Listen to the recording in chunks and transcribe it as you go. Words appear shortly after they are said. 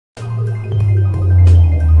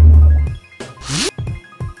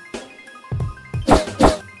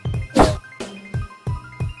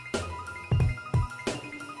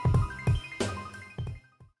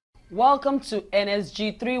Welcome to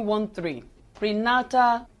Nsg 313,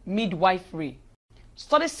 Prenatal Midwifery.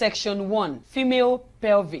 Study Section 1, Female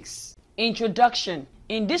Pelvis. Introduction.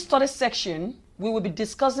 In this study section, we will be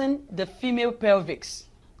discussing the female pelvis.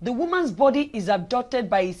 The woman's body is abducted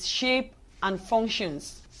by its shape and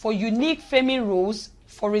functions for unique feminine roles,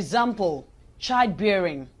 for example,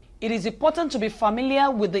 childbearing. It is important to be familiar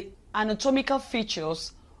with the anatomical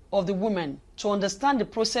features of the woman to understand the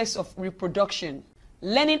process of reproduction.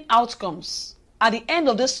 Learning outcomes. At the end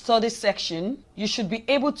of this study section, you should be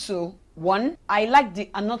able to 1. Highlight the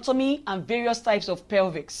anatomy and various types of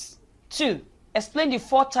pelvics. 2. Explain the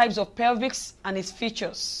 4 types of pelvics and its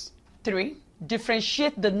features. 3.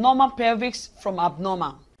 Differentiate the normal pelvics from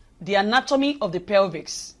abnormal. The anatomy of the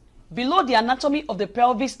pelvics. Below the anatomy of the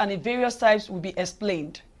pelvis and the various types will be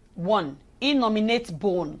explained. 1. Innominate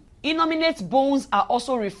bone. Innominate bones are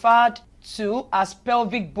also referred to as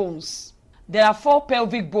pelvic bones. There are 4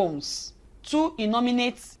 pelvic bones, 2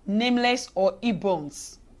 innominate, nameless or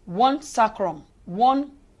e-bones, 1 sacrum,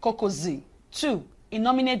 1 coccyx, 2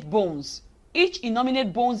 innominate bones. Each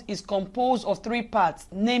innominate bone is composed of 3 parts,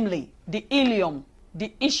 namely the ilium,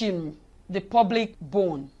 the ischium, the pubic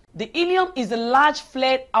bone. The ilium is a large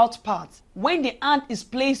flared out part. When the hand is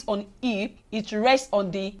placed on it, it rests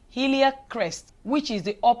on the iliac crest, which is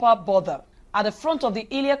the upper border. At the front of the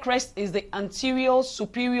iliac crest is the anterior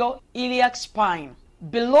superior iliac spine.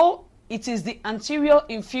 Below it is the anterior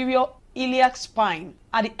inferior iliac spine.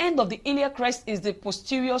 At the end of the iliac crest is the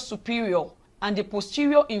posterior superior and the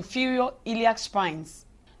posterior inferior iliac spines.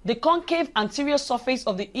 The concave anterior surface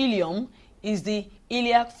of the ilium is the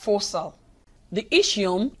iliac fossa. The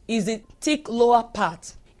ischium is the thick lower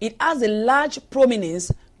part. It has a large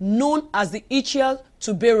prominence known as the ischial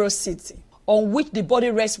tuberosity, on which the body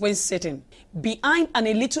rests when sitting. Behind and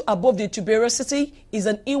a little above the tuberosity is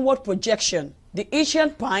an inward projection, the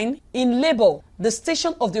ischial spine. In labor, the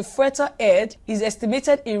station of the fetal head is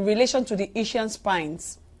estimated in relation to the ischial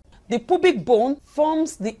spines. The pubic bone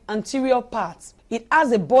forms the anterior part. It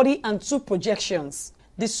has a body and 2 projections,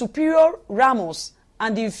 the superior ramus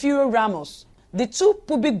and the inferior ramus. The 2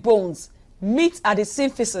 pubic bones meet at the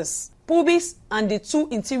symphysis. Pubis and the 2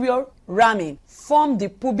 interior rami form the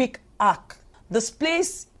pubic arch. The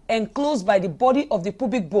space enclosed by the body of the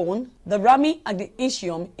pubic bone, the rami and the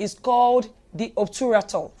ischium, is called the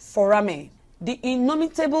obturator foramen. The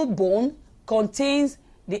innominate bone contains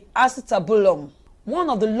the acetabulum. One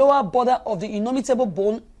of the lower border of the innominate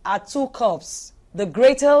bone are 2 curves, the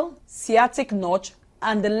greater sciatic notch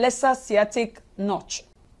and the lesser sciatic notch.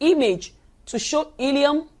 Image to show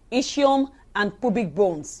ilium, ischium and pubic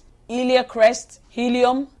bones. Iliac crest,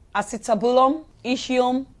 ilium, acetabulum,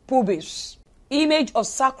 ischium, pubis. Image of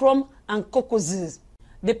sacrum and coccyx.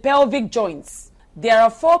 The pelvic joints. There are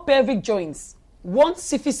 4 pelvic joints, 1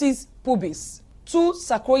 symphysis pubis, 2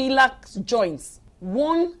 sacroiliac joints,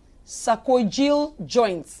 1 sacroiliac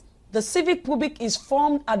joint. The civic pubic is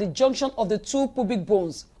formed at the junction of the 2 pubic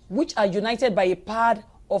bones, which are united by a pad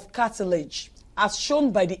of cartilage, as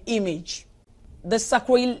shown by the image. The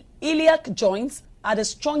sacroiliac joints are the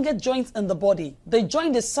strongest joints in the body. They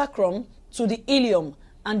join the sacrum to the ilium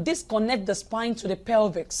and disconnect the spine to the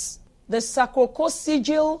pelvis. The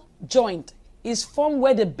sacrococcygeal joint is formed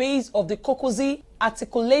where the base of the coccyx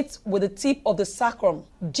articulates with the tip of the sacrum.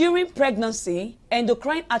 During pregnancy,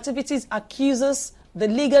 endocrine activities accuses the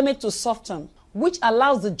ligament to soften, which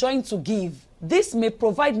allows the joint to give. This may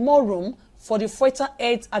provide more room for the fetal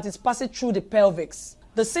head as it passes through the pelvis.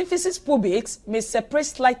 The symphysis pubis may separate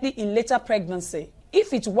slightly in later pregnancy.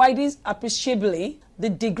 If it widens appreciably, the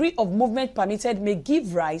degree of movement permitted may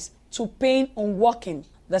give rise to pain on walking.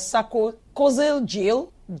 The sacrococcygeal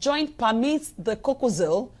joint permits the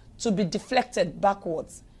coccyx to be deflected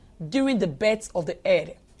backwards during the birth of the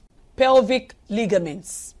head. Pelvic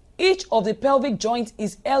ligaments. Each of the pelvic joints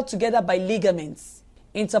is held together by ligaments.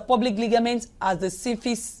 Interpubic ligaments as the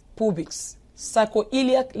symphysis pubis,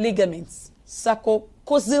 sacroiliac ligaments,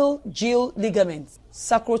 sacrococcygeal ligaments,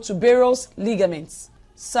 sacrotuberous ligaments,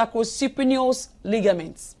 sacrosupinous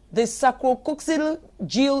ligaments. The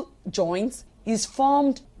sacrococcygeal joint is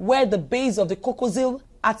formed where the base of the coccyx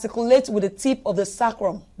articulates with the tip of the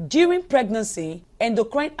sacrum. During pregnancy,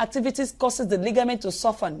 endocrine activities causes the ligament to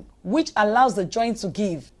soften, which allows the joint to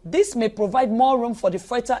give. This may provide more room for the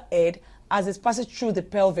fetal head as it passes through the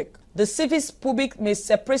pelvic. The symphysis pubis may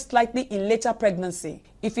separate slightly in later pregnancy.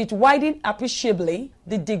 If it widens appreciably,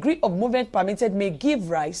 the degree of movement permitted may give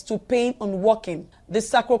rise to pain on walking. The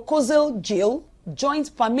sacrococcygeal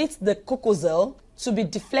joint permits the coccyx to be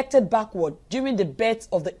deflected backward during the birth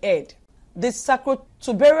of the head. The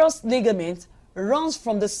sacrotuberous ligament runs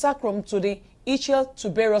from the sacrum to the ischial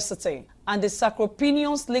tuberosity, and the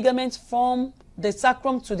sacropenius ligaments form the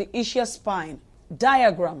sacrum to the ischial spine.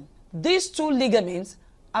 Diagram. These two ligaments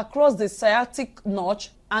across the sciatic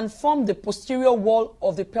notch and form the posterior wall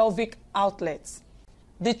of the pelvic outlet.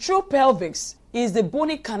 The true pelvis is the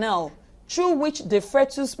bony canal through which the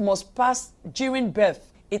fetus must pass during birth.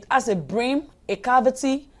 It has a brim, a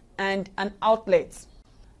cavity, and an outlet.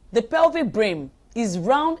 The pelvic brim is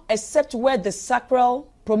round except where the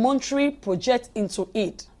sacral promontory projects into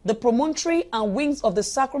it. The promontory and wings of the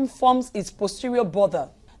sacrum forms its posterior border.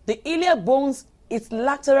 The iliac bones its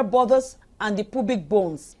lateral borders, and the pubic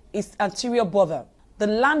bones its anterior border. The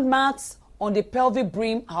landmarks on the pelvic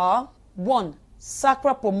brim are 1.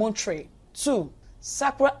 Sacral promontory, 2.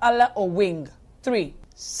 Sacral ala or wing, 3.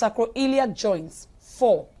 Sacroiliac joints,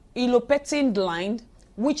 4. Iliopectine line,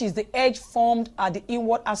 which is the edge formed at the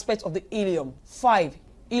inward aspect of the ilium, 5.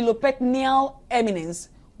 Iliopectineal eminence,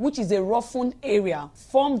 which is a roughened area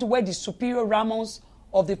formed where the superior ramus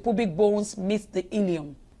of the pubic bones meets the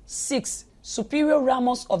ilium, 6. Superior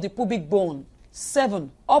ramus of the pubic bone,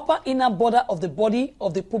 7. Upper inner border of the body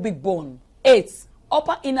of the pubic bone, 8.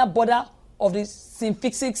 Upper inner border of the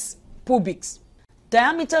symphysis pubics.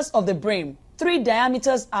 Diameters of the brim. 3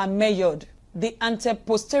 diameters are measured. The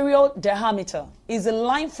anteposterior diameter is a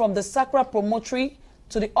line from the sacral promontory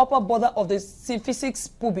to the upper border of the symphysis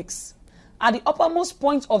pubics. At the uppermost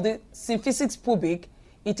point of the symphysis pubic,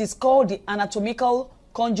 it is called the anatomical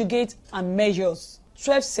conjugate and measures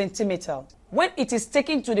 12 cm. When it is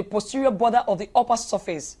taken to the posterior border of the upper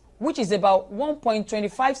surface, which is about 1.25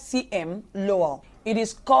 cm lower, it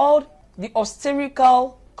is called the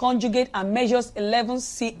obstetrical conjugate and measures 11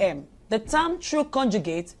 cm. The term true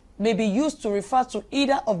conjugate may be used to refer to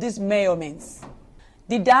either of these measurements.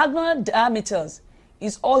 The diagonal diameters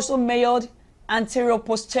is also measured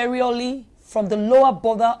anterior-posteriorly from the lower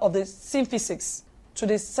border of the symphysis to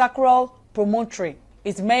the sacral promontory.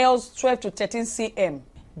 It measures 12 to 13 cm.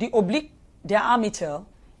 The oblique diameter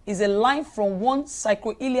is a line from one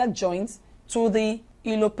sacroiliac joint to the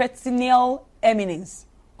iliopectineal eminence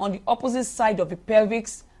on the opposite side of the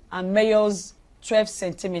pelvis and measures 12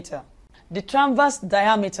 cm. The transverse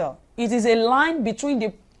diameter. It is a line between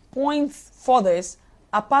the points furthest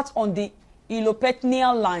apart on the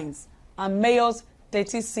iliopectineal lines and measures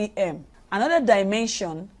 30 cm. Another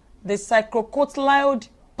dimension, the sacrocotyloid,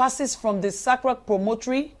 passes from the sacral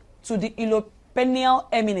promontory to the iliopectineal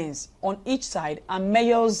eminence on each side and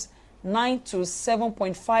measures 9 to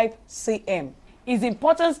 7.5 cm. Its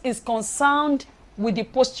importance is concerned with the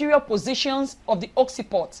posterior positions of the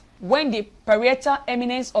occiput when the parietal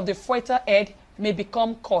eminence of the foetal head may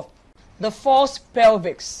become cut. The false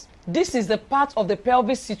pelvis. This is the part of the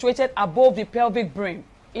pelvis situated above the pelvic brim.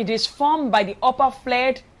 It is formed by the upper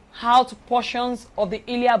flared out portions of the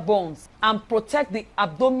iliac bones and protect the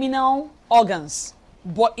abdominal organs,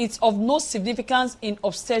 but it's of no significance in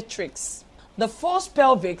obstetrics. The false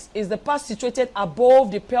pelvis is the part situated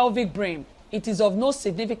above the pelvic brim. It is of no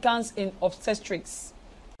significance in obstetrics.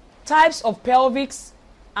 Types of pelvics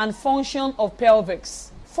and function of pelvics.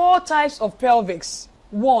 4 types of pelvics.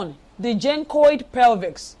 1. The gynecoid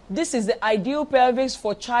pelvis. This is the ideal pelvis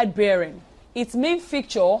for childbearing. Its main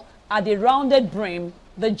feature are the rounded brim,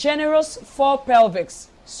 the generous forepelvics,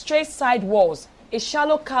 straight side walls, a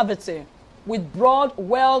shallow cavity with broad,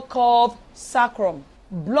 well-curved sacrum,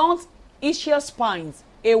 blunt ischial spines,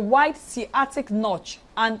 a wide sciatic notch,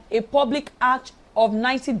 and a pubic arch of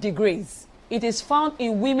 90 degrees. It is found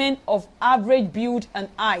in women of average build and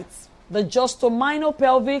height. The juxtaminal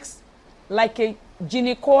pelvis, like a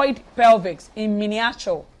gynecoid pelvis in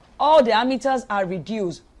miniature. All diameters are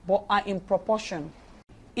reduced but are in proportion.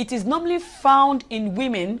 It is normally found in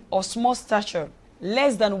women of small stature,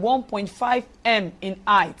 less than 1.5 m in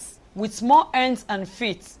height, with small hands and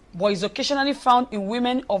feet, but is occasionally found in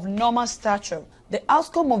women of normal stature. The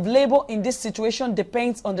outcome of labor in this situation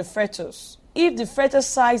depends on the fetus. If the fetus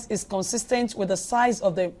size is consistent with the size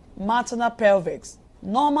of the maternal pelvis,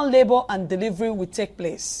 normal labor and delivery will take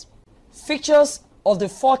place. Features of the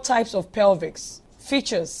 4 types of pelvics.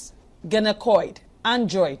 Features: gynecoid,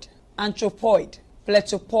 android, anthropoid,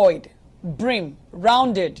 pletopoid, brim,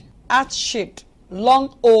 rounded, arch-shaped,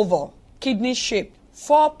 long oval, kidney-shaped.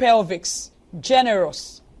 4 pelvics: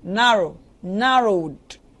 generous, narrow,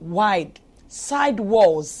 narrowed, wide, side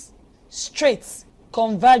walls, straight,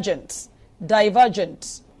 convergent,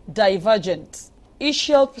 divergent, divergent,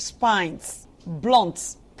 ischial spines,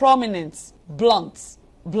 blunt, prominent, blunt,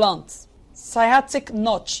 blunt, sciatic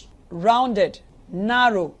notch, rounded,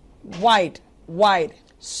 narrow, wide, wide,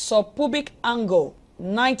 subpubic angle,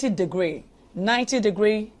 90 degree, 90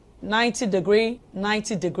 degree, 90 degree,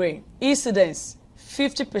 90 degree. Incidence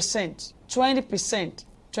 50%, 20%,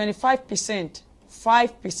 25%,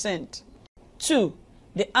 5%. 2.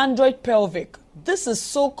 The android pelvic. This is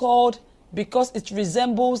so called because it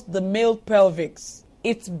resembles the male pelvis.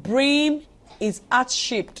 Its brim is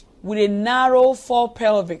arch-shaped with a narrow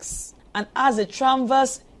forepelvis and has a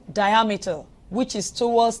transverse diameter which is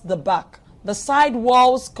towards the back. The side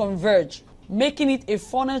walls converge, making it a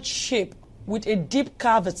funnel shape with a deep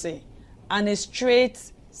cavity and a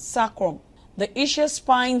straight sacrum. The ischial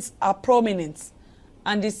spines are prominent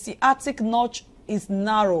and the sciatic notch is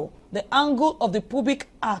narrow. The angle of the pubic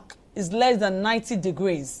arc is less than 90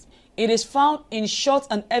 degrees. It is found in short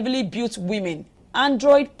and heavily built women.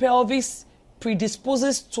 Android pelvis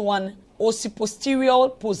predisposes to an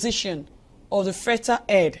occiposterior position of the fetal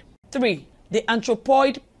head. 3. The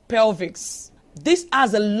anthropoid pelvis. This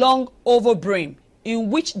has a long oval brim in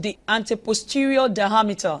which the anteposterior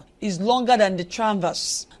diameter is longer than the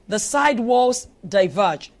transverse. The side walls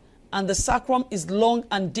diverge and the sacrum is long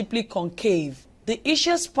and deeply concave. The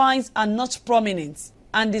ischial spines are not prominent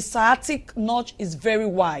and the sciatic notch is very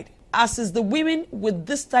wide. As is the women with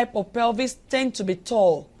this type of pelvis tend to be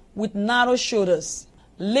tall with narrow shoulders.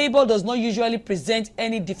 Labor does not usually present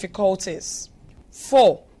any difficulties.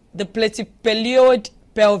 4. The platypelioid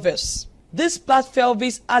pelvis. This flat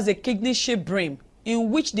pelvis has a kidney-shaped brim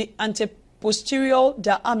in which the anteposterior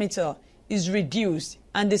diameter is reduced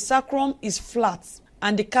and the sacrum is flat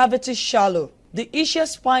and the cavity shallow. The ischial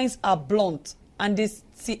spines are blunt and the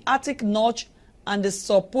sciatic notch and the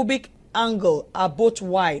subpubic angle are both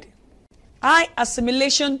wide. High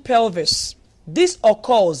assimilation pelvis. This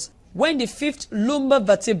occurs when the fifth lumbar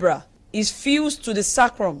vertebra is fused to the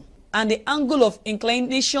sacrum and the angle of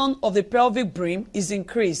inclination of the pelvic brim is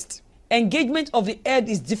increased. Engagement of the head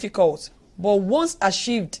is difficult, but once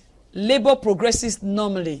achieved, labor progresses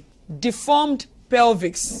normally. Deformed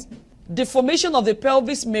pelvis. Deformation of the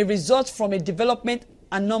pelvis may result from a development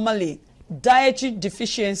anomaly, dietary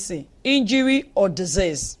deficiency, injury, or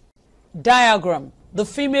disease. Diagram. The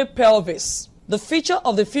female pelvis. The feature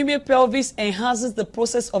of the female pelvis enhances the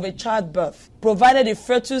process of a childbirth, provided the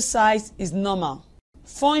fetal size is normal.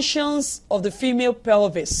 Functions of the female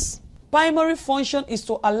pelvis. Primary function is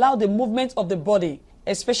to allow the movement of the body,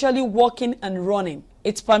 especially walking and running.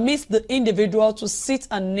 It permits the individual to sit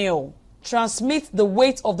and kneel, transmits the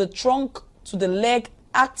weight of the trunk to the leg,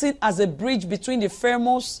 acting as a bridge between the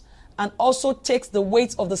femurs, and also takes the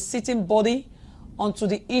weight of the sitting body onto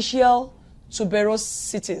the ischial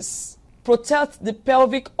tuberosities. Protects the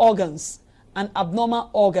pelvic organs and abnormal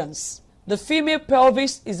organs. The female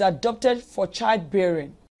pelvis is adopted for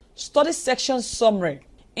childbearing. Study section summary.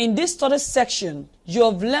 In this study section, you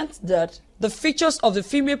have learned that the features of the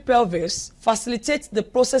female pelvis facilitate the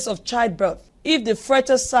process of childbirth if the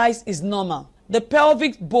fetal size is normal. The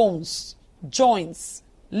pelvic bones, joints,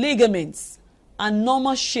 ligaments, and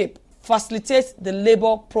normal shape facilitate the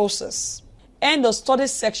labor process. End of study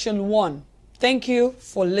section 1. Thank you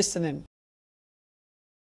for listening.